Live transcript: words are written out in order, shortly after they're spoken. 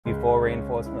before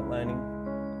reinforcement learning,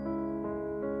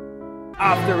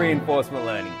 after reinforcement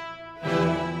learning.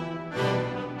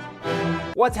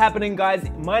 What's happening, guys?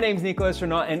 My name's Nicholas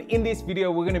Renaud, and in this video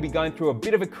we're going to be going through a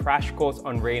bit of a crash course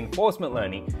on reinforcement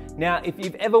learning. Now, if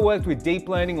you've ever worked with deep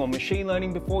learning or machine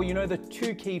learning before, you know the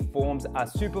two key forms are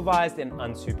supervised and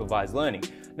unsupervised learning.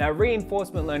 Now,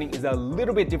 reinforcement learning is a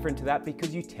little bit different to that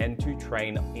because you tend to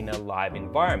train in a live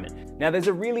environment. Now, there's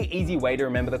a really easy way to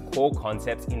remember the core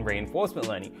concepts in reinforcement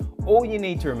learning. All you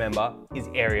need to remember is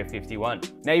Area 51.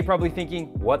 Now, you're probably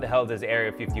thinking, what the hell does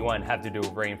Area 51 have to do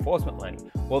with reinforcement learning?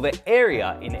 Well, the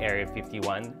area in Area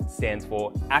 51 stands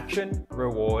for action,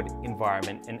 reward,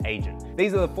 environment, and agent.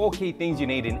 These are the four key things you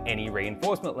need in any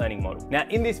reinforcement learning model. Now,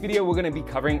 in this video, we're going to be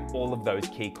covering all of those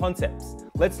key concepts.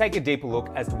 Let's take a deeper look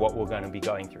as to what we're going to be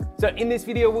going through. So in this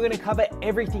video, we're going to cover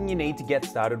everything you need to get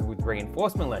started with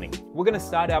reinforcement learning. We're going to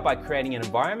start out by creating an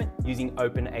environment using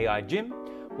OpenAI Gym.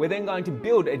 We're then going to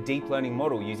build a deep learning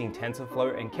model using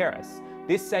Tensorflow and Keras.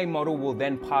 This same model will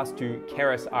then pass to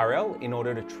Keras-RL in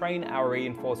order to train our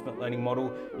reinforcement learning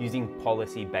model using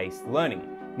policy-based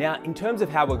learning. Now, in terms of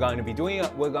how we're going to be doing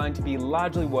it, we're going to be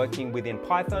largely working within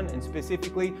Python, and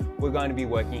specifically, we're going to be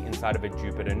working inside of a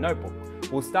Jupyter notebook.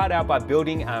 We'll start out by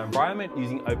building our environment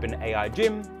using OpenAI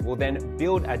Gym. We'll then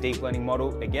build our deep learning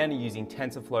model, again using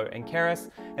TensorFlow and Keras.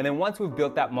 And then once we've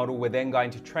built that model, we're then going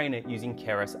to train it using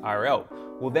Keras-RL.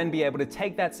 We'll then be able to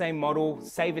take that same model,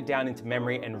 save it down into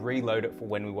memory, and reload it for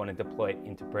when we want to deploy it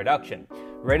into production.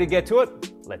 Ready to get to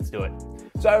it? Let's do it.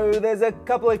 So there's a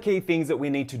couple of key things that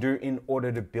we need to do in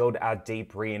order to build our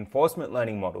deep reinforcement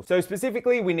learning model. So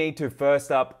specifically, we need to first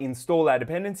up install our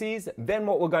dependencies. Then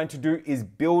what we're going to do is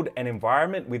build an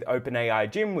environment with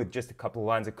OpenAI Gym with just a couple of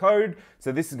lines of code.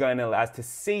 So this is going to allow us to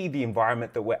see the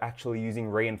environment that we're actually using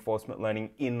reinforcement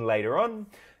learning in later on.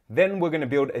 Then we're going to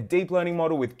build a deep learning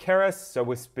model with Keras. So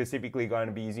we're specifically going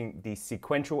to be using the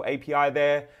sequential API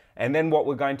there. And then what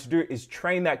we're going to do is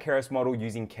train that Keras model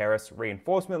using Keras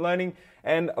reinforcement learning.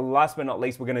 And last but not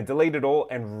least, we're going to delete it all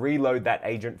and reload that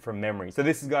agent from memory. So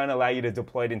this is going to allow you to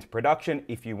deploy it into production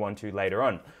if you want to later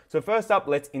on. So first up,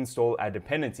 let's install our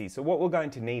dependencies. So what we're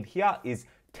going to need here is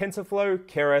TensorFlow,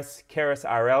 Keras,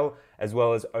 Keras-RL, as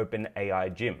well as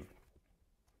OpenAI Gym.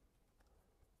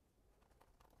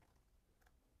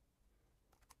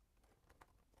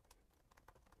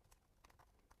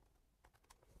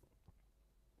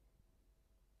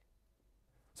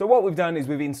 So what we've done is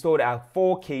we've installed our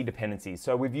four key dependencies.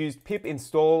 So we've used pip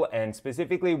install, and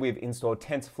specifically we've installed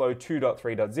TensorFlow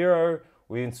 2.3.0.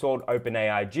 We've installed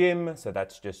OpenAI Gym, so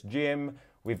that's just Gym.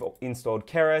 We've installed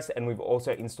Keras, and we've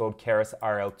also installed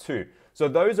Keras-RL 2. So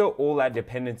those are all our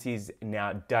dependencies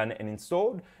now done and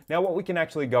installed. Now what we can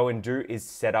actually go and do is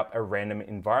set up a random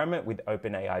environment with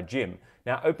OpenAI Gym.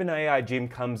 Now OpenAI Gym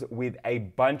comes with a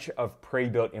bunch of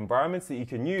pre-built environments that you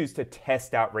can use to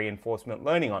test out reinforcement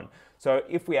learning on. So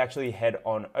if we actually head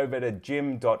on over to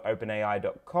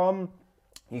gym.openai.com,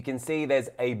 you can see there's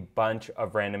a bunch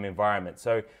of random environments.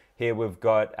 So here we've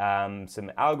got some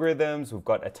algorithms, we've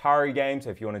got Atari games.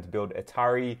 So if you wanted to build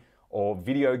Atari or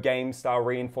video game style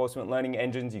reinforcement learning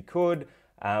engines, you could.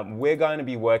 We're going to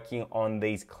be working on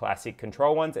these classic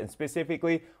control ones, and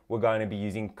specifically, we're going to be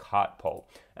using CartPole.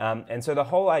 And so the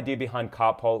whole idea behind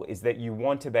CartPole is that you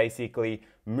want to basically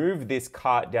move this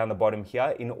cart down the bottom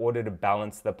here in order to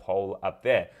balance the pole up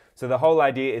there. So the whole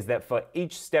idea is that for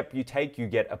each step you take, you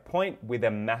get a point with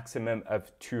a maximum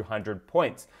of 200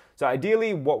 points. So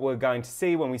ideally, what we're going to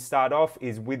see when we start off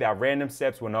is with our random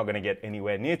steps, we're not going to get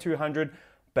anywhere near 200.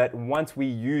 But once we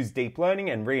use deep learning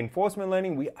and reinforcement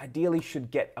learning, we ideally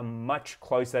should get a much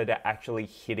closer to actually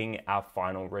hitting our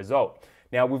final result.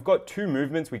 Now, we've got two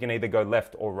movements. We can either go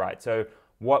left or right. So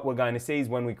what we're going to see is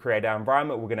when we create our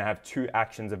environment, we're going to have two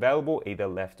actions available, either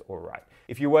left or right.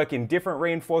 If you work in different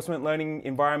reinforcement learning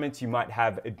environments, you might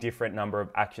have a different number of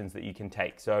actions that you can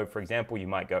take. So for example, you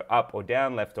might go up or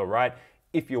down, left or right,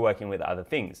 if you're working with other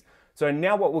things. So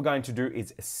now what we're going to do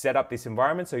is set up this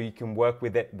environment so you can work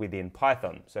with it within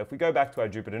Python. So if we go back to our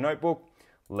Jupyter notebook,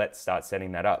 let's start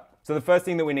setting that up. So the first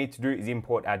thing that we need to do is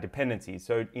import our dependencies.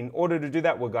 So in order to do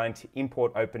that, we're going to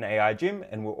import OpenAI Gym,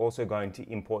 and we're also going to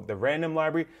import the random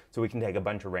library so we can take a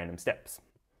bunch of random steps.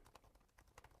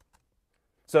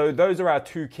 So those are our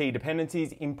two key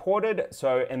dependencies imported.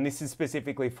 And this is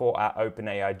specifically for our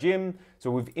OpenAI Gym.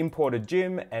 So we've imported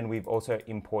Gym and we've also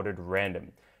imported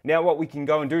random. Now what we can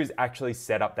go and do is actually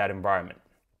set up that environment.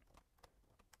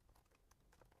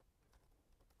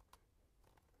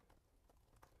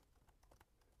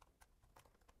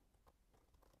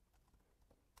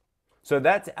 So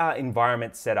that's our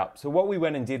environment set up. So what we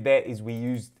went and did there is we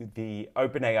used the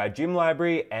OpenAI Gym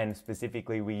library, and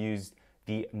specifically we used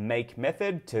the make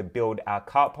method to build our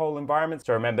CartPole environment.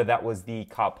 So remember, that was the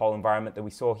CartPole environment that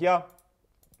we saw here.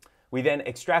 We then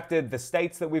extracted the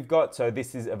states that we've got. So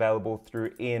this is available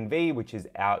through env, which is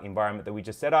our environment that we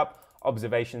just set up,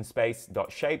 observation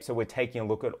space.shape. So we're taking a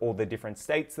look at all the different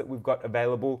states that we've got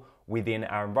available within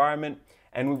our environment.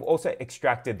 And we've also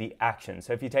extracted the action.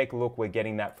 So if you take a look, we're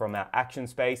getting that from our action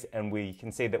space, and we can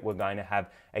see that we're going to have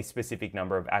a specific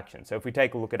number of actions. So if we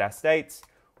take a look at our states,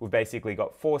 we've basically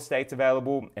got 4 states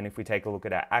available. And if we take a look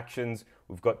at our actions,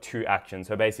 we've got 2 actions.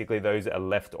 So basically those are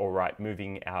left or right,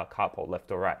 moving our CartPole left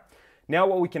or right. Now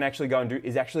what we can actually go and do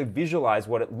is actually visualize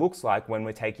what it looks like when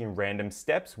we're taking random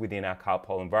steps within our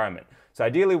CartPole environment. So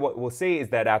ideally what we'll see is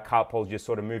that our CartPole is just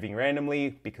sort of moving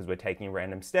randomly because we're taking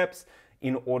random steps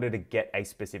in order to get a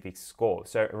specific score.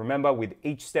 So remember, with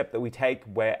each step that we take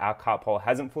where our CartPole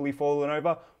hasn't fully fallen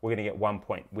over, we're gonna get 1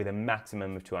 point with a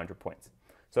maximum of 200 points.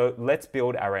 So let's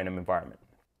build our random environment.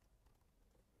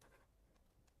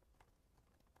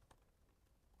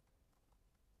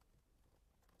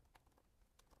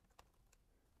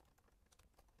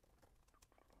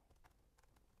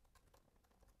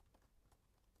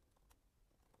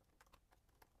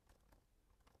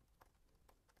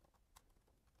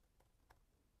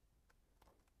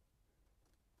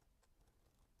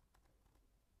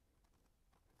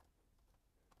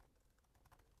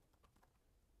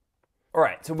 All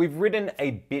right, so we've written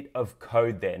a bit of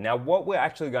code there. Now what we're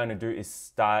actually going to do is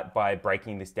start by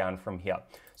breaking this down from here.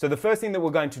 So the first thing that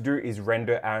we're going to do is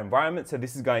render our environment. So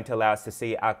this is going to allow us to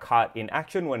see our cart in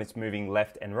action when it's moving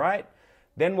left and right.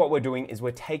 Then what we're doing is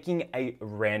we're taking a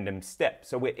random step.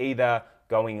 So we're either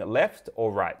going left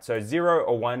or right. So 0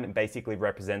 or 1 basically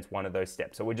represents one of those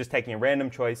steps. So we're just taking a random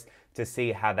choice to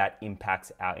see how that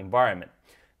impacts our environment.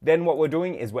 Then what we're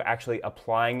doing is we're actually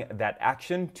applying that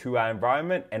action to our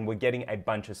environment, and we're getting a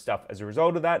bunch of stuff as a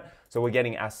result of that. So we're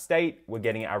getting our state, we're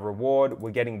getting our reward,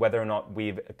 we're getting whether or not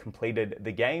we've completed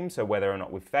the game, so whether or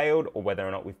not we've failed or whether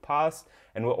or not we've passed,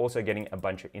 and we're also getting a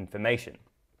bunch of information.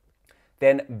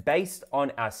 Then based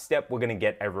on our step, we're gonna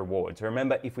get a reward. So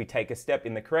remember, if we take a step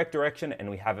in the correct direction and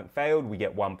we haven't failed, we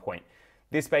get 1 point.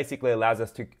 This basically allows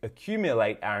us to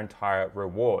accumulate our entire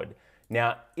reward.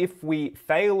 Now, if we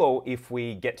fail or if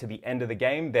we get to the end of the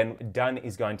game, then done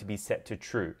is going to be set to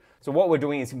true. So what we're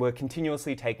doing is we're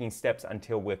continuously taking steps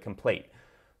until we're complete.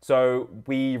 So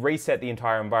we reset the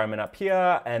entire environment up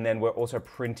here, and then we're also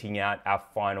printing out our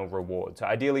final reward. So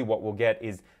ideally what we'll get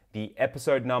is the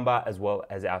episode number as well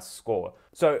as our score.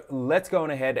 So let's go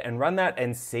on ahead and run that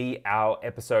and see our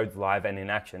episodes live and in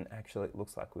action. Actually, it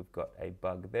looks like we've got a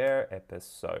bug there,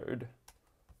 episode.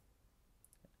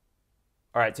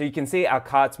 All right, so you can see our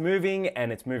cart's moving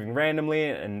and it's moving randomly,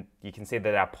 and you can see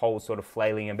that our pole's sort of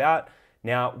flailing about.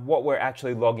 Now, what we're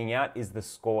actually logging out is the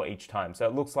score each time. So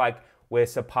it looks like we're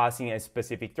surpassing a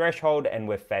specific threshold and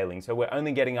we're failing. So we're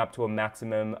only getting up to a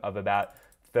maximum of about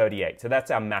 38. So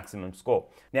that's our maximum score.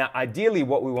 Now, ideally,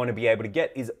 what we want to be able to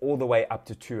get is all the way up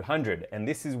to 200. And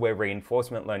this is where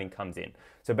reinforcement learning comes in.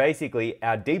 So basically,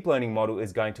 our deep learning model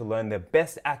is going to learn the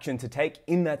best action to take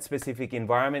in that specific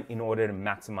environment in order to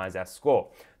maximize our score.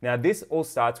 Now, this all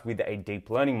starts with a deep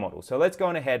learning model. So let's go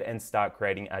on ahead and start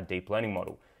creating our deep learning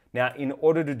model. Now, in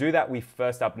order to do that, we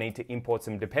first up need to import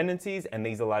some dependencies, and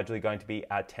these are largely going to be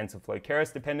our Tensorflow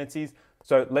Keras dependencies.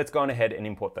 So let's go on ahead and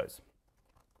import those.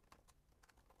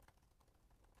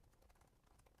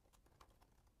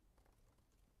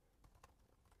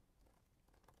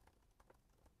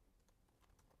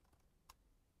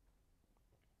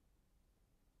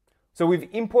 So we've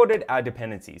imported our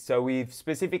dependencies. So we've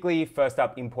specifically first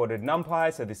up imported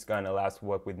NumPy. So this is going to allow us to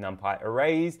work with NumPy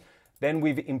arrays. Then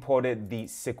we've imported the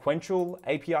sequential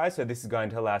API. So this is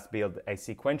going to allow us to build a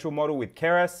sequential model with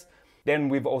Keras. Then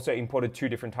we've also imported 2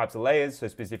 different types of layers. So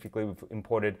specifically, we've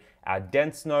imported our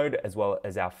dense node as well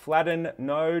as our flatten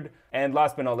node. And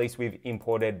last but not least, we've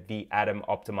imported the Atom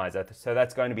optimizer. So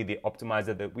that's going to be the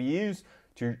optimizer that we use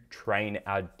to train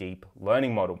our deep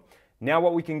learning model. Now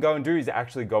what we can go and do is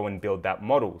actually go and build that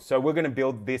model. So we're going to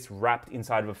build this wrapped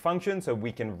inside of a function so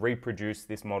we can reproduce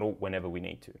this model whenever we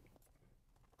need to.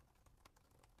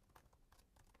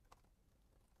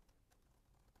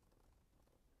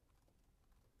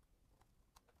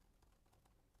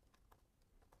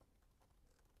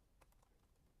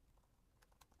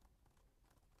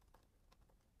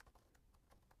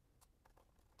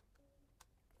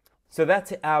 So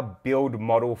that's our build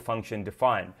model function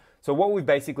defined. So what we've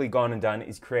basically gone and done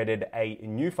is created a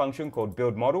new function called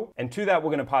build model. And to that, we're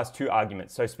going to pass two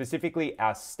arguments. So specifically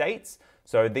our states.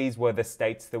 So these were the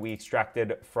states that we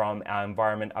extracted from our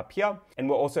environment up here. And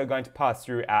we're also going to pass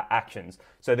through our actions.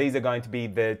 So these are going to be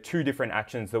the two different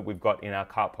actions that we've got in our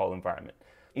CartPole environment.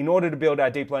 In order to build our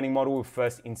deep learning model, we're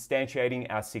first instantiating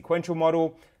our sequential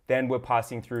model. Then we're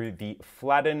passing through the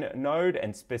flatten node,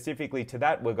 and specifically to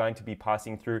that, we're going to be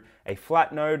passing through a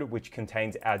flat node, which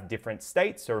contains our different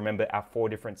states. So remember our 4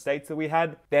 different states that we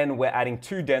had. Then we're adding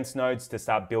 2 dense nodes to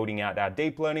start building out our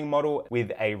deep learning model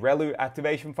with a ReLU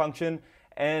activation function.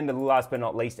 And last but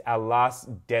not least, our last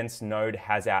dense node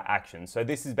has our actions. So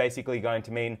this is basically going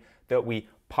to mean that we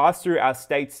pass through our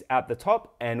states at the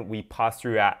top and we pass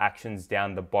through our actions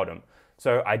down the bottom.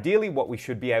 So ideally what we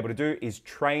should be able to do is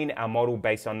train our model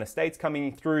based on the states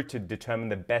coming through to determine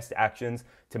the best actions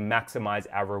to maximize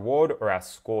our reward or our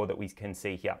score that we can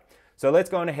see here. So let's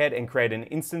go on ahead and create an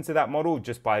instance of that model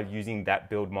just by using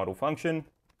that build model function.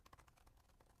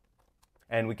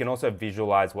 And we can also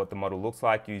visualize what the model looks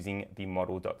like using the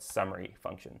model.summary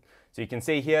function. So you can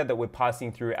see here that we're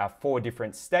passing through our 4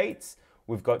 different states.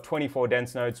 We've got 24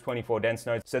 dense nodes, 24 dense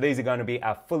nodes. So these are going to be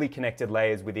our fully connected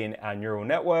layers within our neural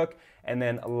network. And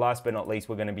then last but not least,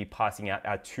 we're going to be passing out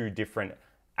our 2 different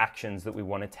actions that we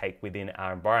want to take within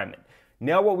our environment.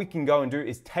 Now what we can go and do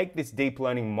is take this deep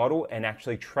learning model and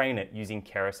actually train it using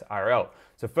Keras-RL.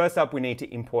 So first up, we need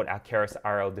to import our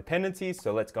Keras-RL dependencies.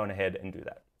 So let's go on ahead and do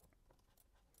that.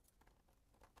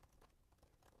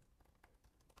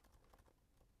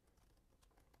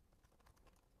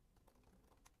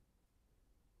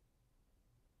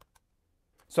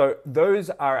 So those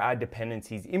are our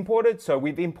dependencies imported. So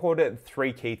we've imported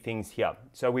 3 key things here.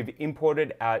 So we've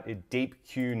imported our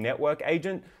DeepQ network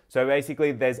agent. So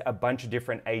basically there's a bunch of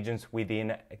different agents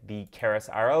within the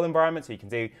Keras-RL environment. So you can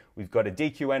see we've got a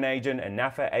DQN agent, a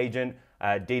NAFA agent,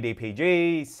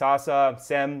 DDPG, SASA,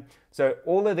 SEM. So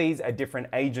all of these are different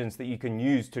agents that you can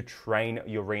use to train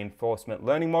your reinforcement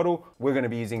learning model. We're going to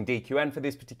be using DQN for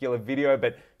this particular video,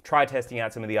 but try testing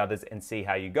out some of the others and see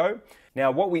how you go.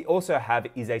 Now, what we also have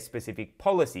is a specific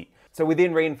policy. So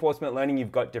within reinforcement learning,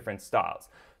 you've got different styles.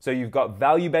 So you've got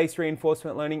value-based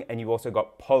reinforcement learning and you've also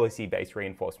got policy-based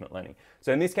reinforcement learning.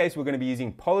 So in this case, we're going to be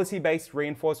using policy-based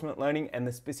reinforcement learning, and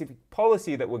the specific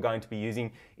policy that we're going to be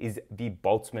using is the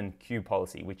Boltzmann Q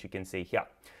policy, which you can see here.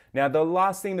 Now, the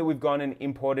last thing that we've gone and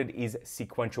imported is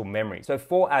sequential memory. So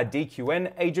for our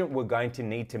DQN agent, we're going to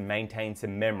need to maintain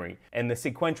some memory, and the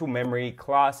sequential memory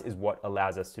class is what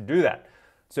allows us to do that.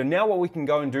 So now what we can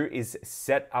go and do is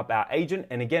set up our agent.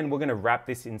 And again, we're going to wrap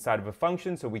this inside of a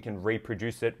function so we can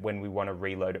reproduce it when we want to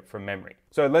reload it from memory.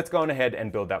 So let's go on ahead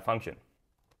and build that function.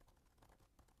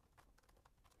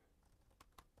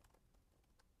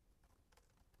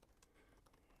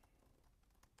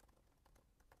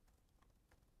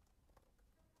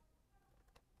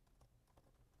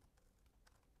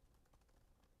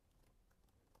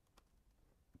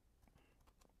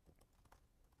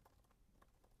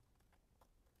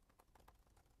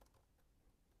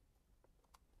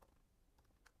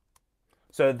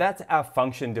 So that's our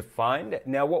function defined.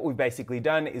 Now what we've basically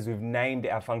done is we've named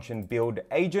our function build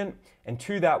agent, and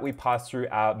to that we pass through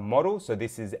our model. So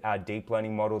this is our deep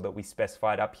learning model that we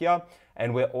specified up here,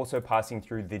 and we're also passing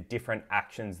through the different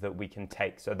actions that we can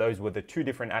take. So those were the 2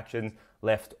 different actions,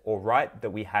 left or right, that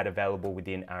we had available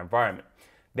within our environment.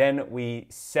 Then we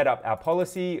set up our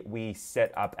policy, we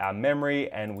set up our memory,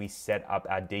 and we set up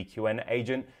our DQN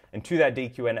agent. And to that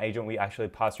DQN agent, we actually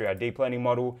pass through our deep learning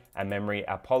model, our memory,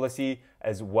 our policy,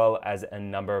 as well as a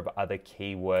number of other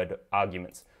keyword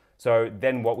arguments. So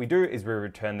then what we do is we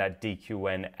return that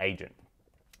DQN agent.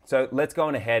 So let's go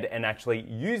on ahead and actually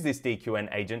use this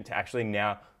DQN agent to actually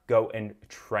now go and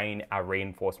train our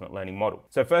reinforcement learning model.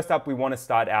 So first up, we want to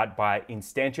start out by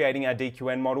instantiating our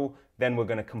DQN model, then we're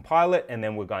going to compile it, and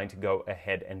then we're going to go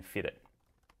ahead and fit it.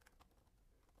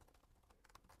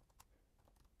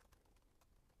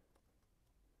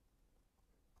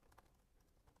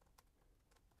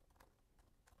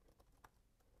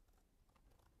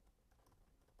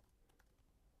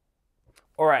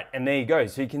 All right, and there you go.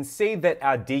 So you can see that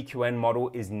our DQN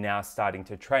model is now starting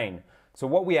to train. So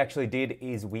what we actually did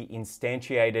is we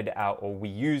instantiated we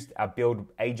used our build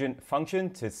agent function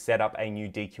to set up a new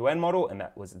DQN model, and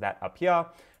that was that up here.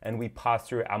 And we passed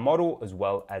through our model as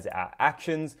well as our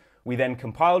actions. We then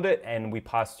compiled it and we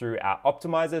passed through our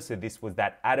optimizer. So this was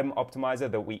that atom optimizer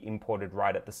that we imported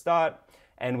right at the start.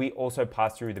 And we also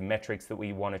passed through the metrics that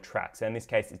we want to track. So in this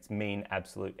case, it's mean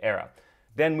absolute error.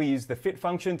 Then we use the fit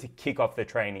function to kick off the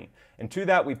training. And to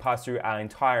that, we pass through our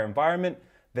entire environment,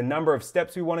 the number of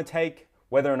steps we want to take,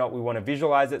 whether or not we want to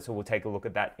visualize it. So we'll take a look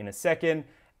at that in a second.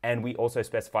 And we also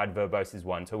specified verbose is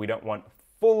 1. So we don't want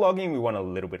full logging, we want a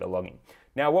little bit of logging.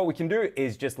 Now what we can do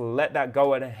is just let that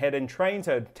go ahead and train,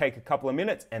 so take a couple of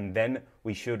minutes, and then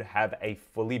we should have a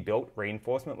fully built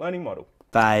reinforcement learning model.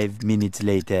 5 minutes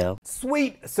later.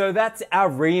 Sweet, so that's our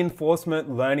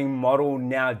reinforcement learning model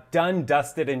now done,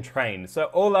 dusted, and trained. So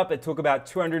all up, it took about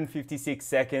 256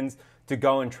 seconds to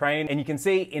go and train. And you can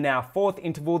see in our 4th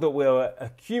interval that we're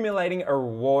accumulating a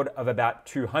reward of about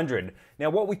 200. Now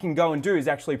what we can go and do is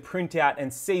actually print out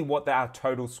and see what our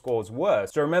total scores were.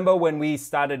 So remember when we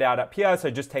started out up here, so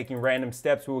just taking random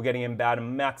steps, we were getting about a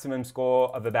maximum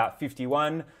score of about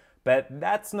 51. But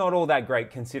that's not all that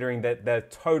great considering that the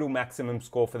total maximum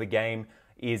score for the game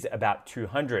is about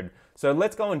 200. So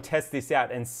let's go and test this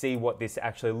out and see what this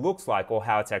actually looks like or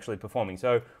how it's actually performing.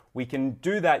 So we can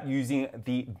do that using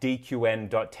the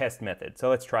dqn.test method. So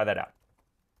let's try that out.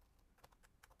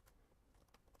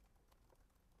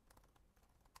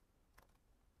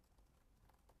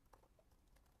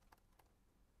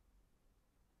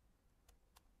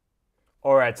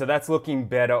 All right, so that's looking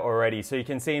better already. So you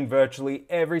can see in virtually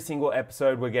every single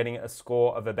episode, we're getting a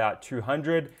score of about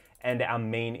 200 and our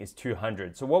mean is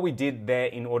 200. So what we did there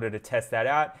in order to test that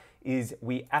out is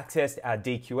we accessed our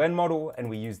DQN model and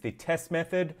we used the test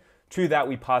method. To that,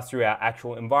 we passed through our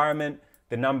actual environment,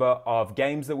 the number of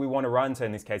games that we want to run. So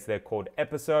in this case, they're called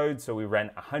episodes. So we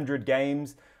ran 100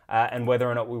 games and whether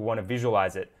or not we want to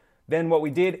visualize it. Then what we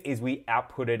did is we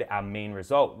outputted our mean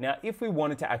result. Now, if we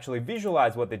wanted to actually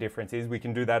visualize what the difference is, we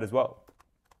can do that as well.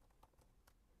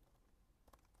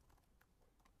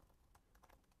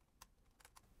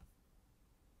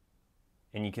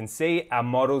 And you can see our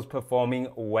model's performing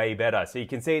way better. So you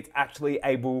can see it's actually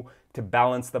able to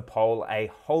balance the pole a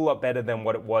whole lot better than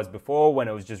what it was before when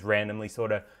it was just randomly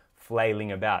sort of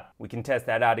flailing about. We can test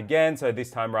that out again. So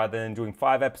this time, rather than doing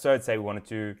 5 episodes, say we wanted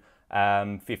to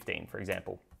do 15, for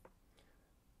example.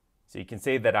 So you can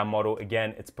see that our model,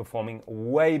 again, it's performing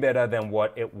way better than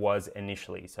what it was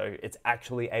initially. So it's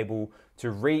actually able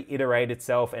to reiterate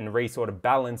itself and sort of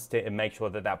balance to make sure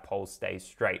that that pole stays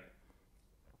straight.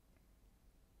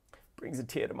 Brings a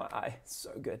tear to my eye.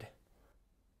 So good.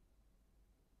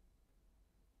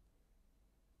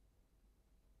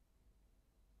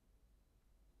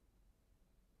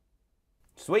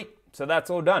 Sweet. So that's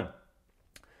all done.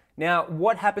 Now,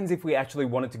 what happens if we actually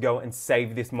wanted to go and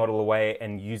save this model away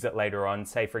and use it later on?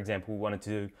 Say, for example, we wanted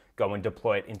to go and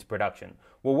deploy it into production.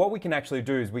 Well, what we can actually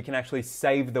do is we can actually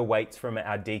save the weights from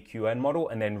our DQN model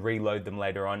and then reload them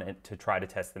later on to try to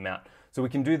test them out. So we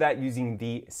can do that using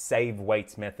the save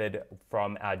weights method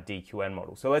from our DQN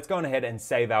model. So let's go on ahead and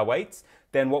save our weights.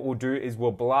 Then what we'll do is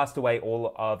we'll blast away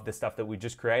all of the stuff that we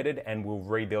just created and we'll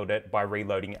rebuild it by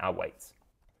reloading our weights.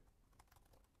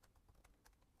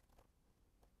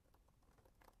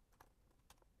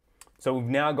 So we've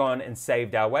now gone and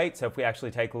saved our weight. So if we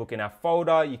actually take a look in our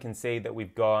folder, you can see that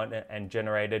we've gone and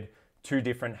generated 2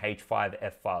 different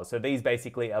H5F files. So these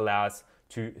basically allow us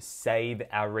to save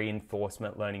our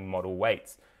reinforcement learning model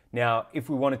weights. Now, if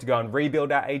we wanted to go and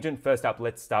rebuild our agent, first up,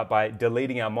 let's start by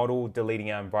deleting our model, deleting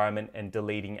our environment, and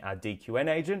deleting our DQN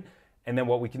agent. And then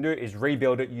what we can do is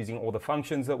rebuild it using all the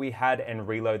functions that we had and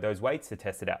reload those weights to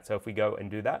test it out. So if we go and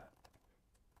do that,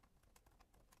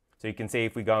 so you can see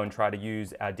if we go and try to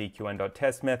use our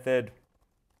dqn.test method,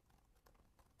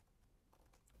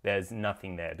 there's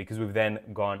nothing there because we've then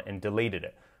gone and deleted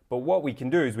it. But what we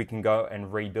can do is we can go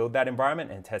and rebuild that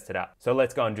environment and test it out. So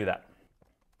let's go and do that.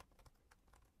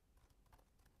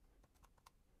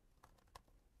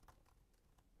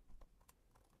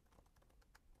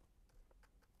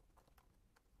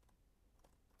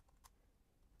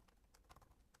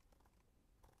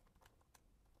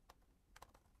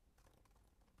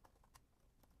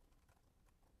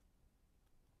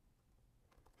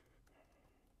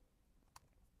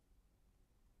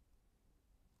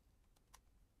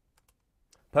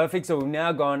 Perfect, so we've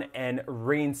now gone and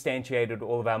reinstantiated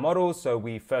all of our models. So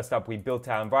we built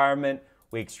our environment,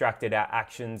 we extracted our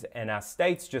actions and our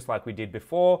states just like we did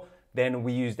before. Then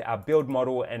we used our build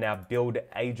model and our build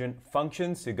agent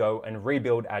functions to go and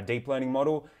rebuild our deep learning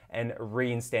model and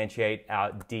reinstantiate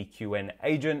our DQN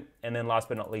agent. And then last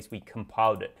but not least, we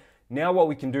compiled it. Now what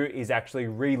we can do is actually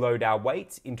reload our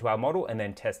weights into our model and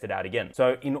then test it out again.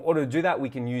 So in order to do that, we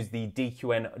can use the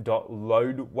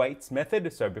dqn.loadWeights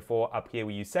method. So before up here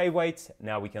we use save weights,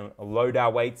 now we can load our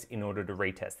weights in order to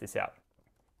retest this out.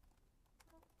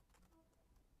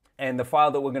 And the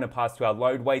file that we're going to pass to our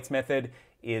load weights method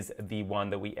is the one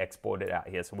that we exported out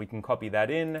here. So we can copy that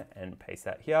in and paste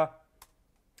that here.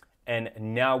 And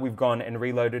now we've gone and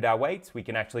reloaded our weights, we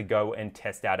can actually go and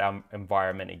test out our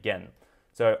environment again.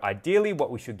 So ideally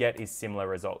what we should get is similar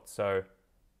results. So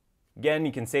again,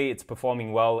 you can see it's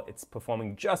performing well. It's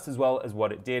performing just as well as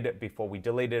what it did before we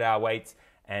deleted our weights,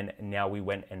 and now we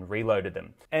went and reloaded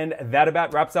them. And that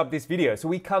about wraps up this video. So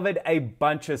we covered a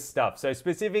bunch of stuff. So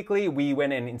specifically, we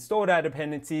went and installed our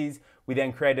dependencies. We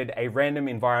then created a random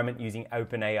environment using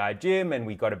OpenAI Gym, and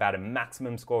we got about a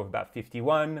maximum score of about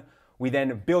 51. We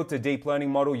then built a deep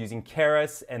learning model using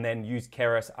Keras, and then used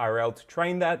Keras-RL to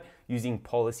train that using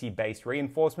policy-based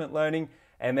reinforcement learning.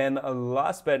 And then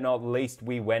last but not least,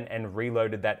 we went and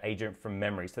reloaded that agent from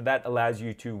memory. So that allows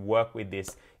you to work with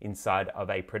this inside of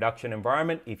a production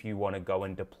environment if you want to go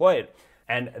and deploy it.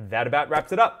 And that about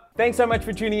wraps it up. Thanks so much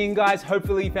for tuning in, guys.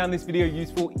 Hopefully you found this video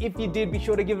useful. If you did, be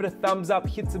sure to give it a thumbs up,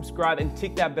 hit subscribe, and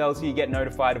tick that bell so you get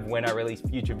notified of when I release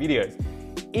future videos.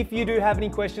 If you do have any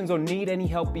questions or need any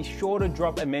help, be sure to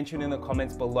drop a mention in the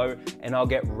comments below and I'll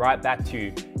get right back to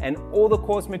you. And all the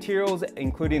course materials,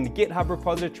 including the GitHub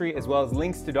repository, as well as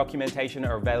links to documentation,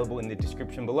 are available in the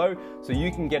description below, so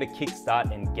you can get a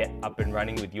kickstart and get up and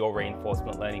running with your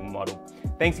reinforcement learning model.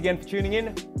 Thanks again for tuning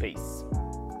in. Peace.